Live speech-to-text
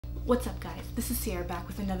What's up guys, this is Ciara back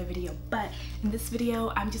with another video, but in this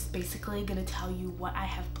video I'm just basically gonna tell you what I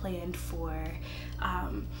have planned for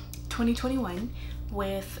 2021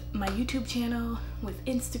 with my YouTube channel, with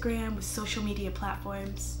Instagram, with social media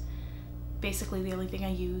platforms. Basically the only thing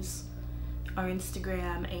I use are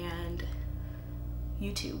Instagram and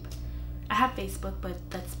YouTube. I have Facebook, but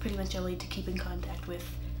that's pretty much only to keep in contact with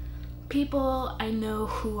people I know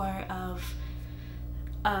who are of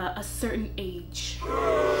a certain age.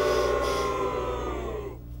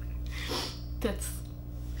 That's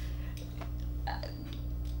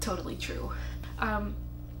totally true.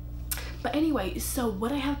 But anyway, so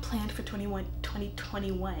what I have planned for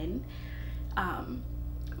 2021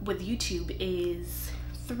 with YouTube is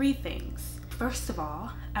 3 things. First of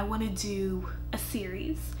all, I want to do a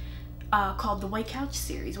series called the White Couch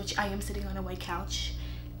series, which I am sitting on a white couch.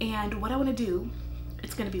 And what I want to do,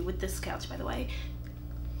 it's going to be with this couch, by the way.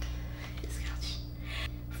 This couch.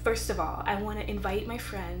 First of all, I want to invite my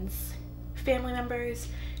friends, family members,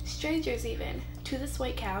 strangers even, to this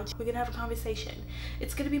white couch. We're going to have a conversation.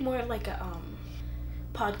 It's going to be more like a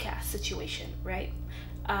podcast situation, right?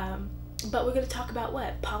 But we're going to talk about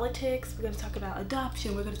what? Politics. We're going to talk about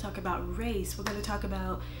adoption. We're going to talk about race. We're going to talk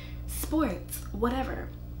about sports, whatever.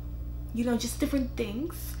 You know, just different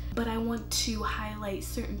things. But I want to highlight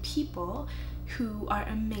certain people who are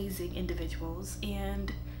amazing individuals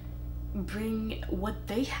and bring what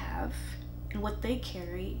they have and what they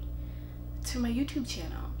carry to my YouTube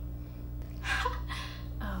channel.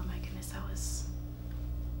 Oh my goodness, that was...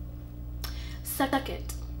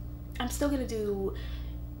 Second, I'm still gonna do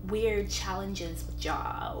weird challenges with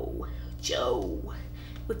Joe.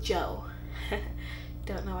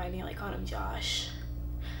 Don't know why I nearly called him Josh.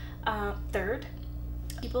 Third,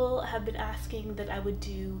 people have been asking that I would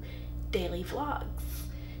do daily vlogs.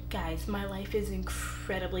 Guys, my life is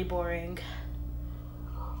incredibly boring.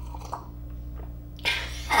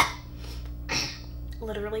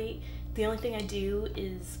 Literally, the only thing I do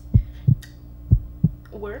is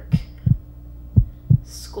work,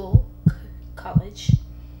 school, college,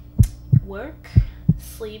 work,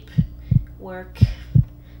 sleep, work,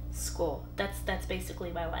 school. That's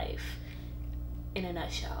basically my life in a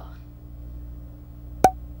nutshell.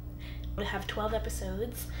 I have 12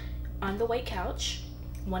 episodes on the white couch,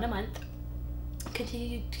 1 a month.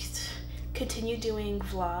 Continue doing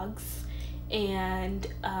vlogs and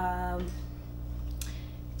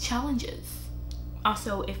challenges.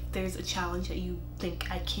 Also, if there's a challenge that you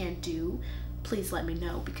think I can't do, please let me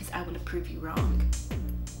know, because I want to prove you wrong.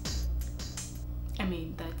 I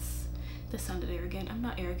mean, that sounded arrogant. I'm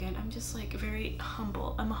not arrogant. I'm just like very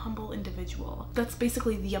humble. I'm a humble individual. That's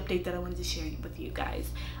basically the update that I wanted to share with you guys.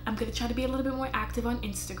 I'm gonna try to be a little bit more active on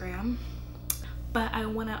Instagram, but I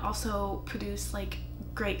want to also produce like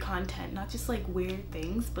great content, not just like weird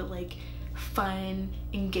things, but like fun,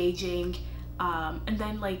 engaging, and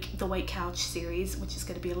then like the White Couch series, which is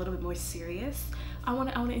gonna be a little bit more serious. I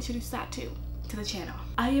want to introduce that too to the channel.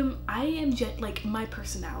 I am just like, my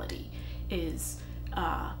personality is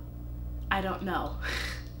I don't know.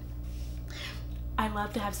 I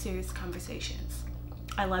love to have serious conversations.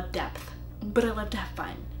 I love depth, but I love to have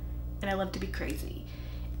fun, and I love to be crazy,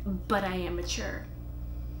 but I am mature.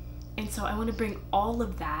 And so I want to bring all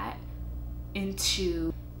of that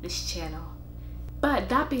into this channel. But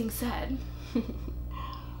that being said,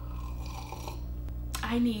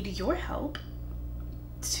 I need your help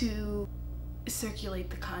to circulate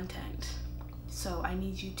the content. So I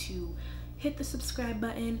need you to hit the subscribe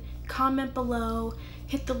button, comment below,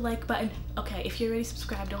 hit the like button. Okay, if you're already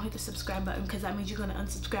subscribed, don't hit the subscribe button, because that means you're gonna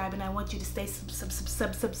unsubscribe, and I want you to stay subscribed.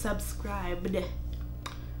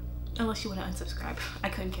 Unless you want to unsubscribe. I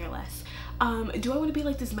couldn't care less. Do I want to be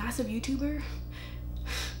like this massive YouTuber?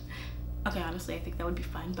 Okay, honestly, I think that would be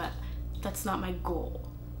fun, but that's not my goal.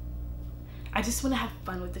 I just want to have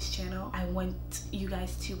fun with this channel. I want you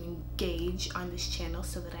guys to engage on this channel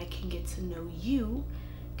so that I can get to know you,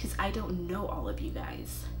 because I don't know all of you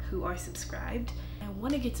guys who are subscribed. I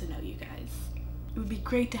want to get to know you guys. It would be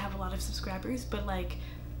great to have a lot of subscribers, but like,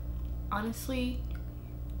 honestly,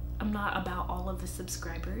 I'm not about all of the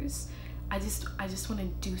subscribers. I just want to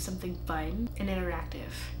do something fun and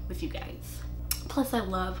interactive with you guys. Plus, I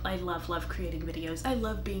love creating videos. I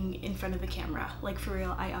love being in front of the camera. Like, for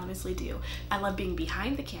real, I honestly do. I love being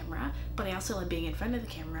behind the camera, but I also love being in front of the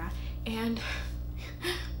camera. And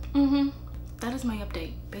that is my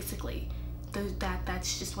update, basically.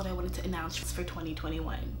 That's just what I wanted to announce for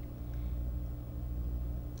 2021.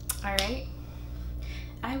 Alright?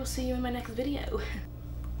 I will see you in my next video.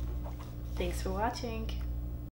 Thanks for watching.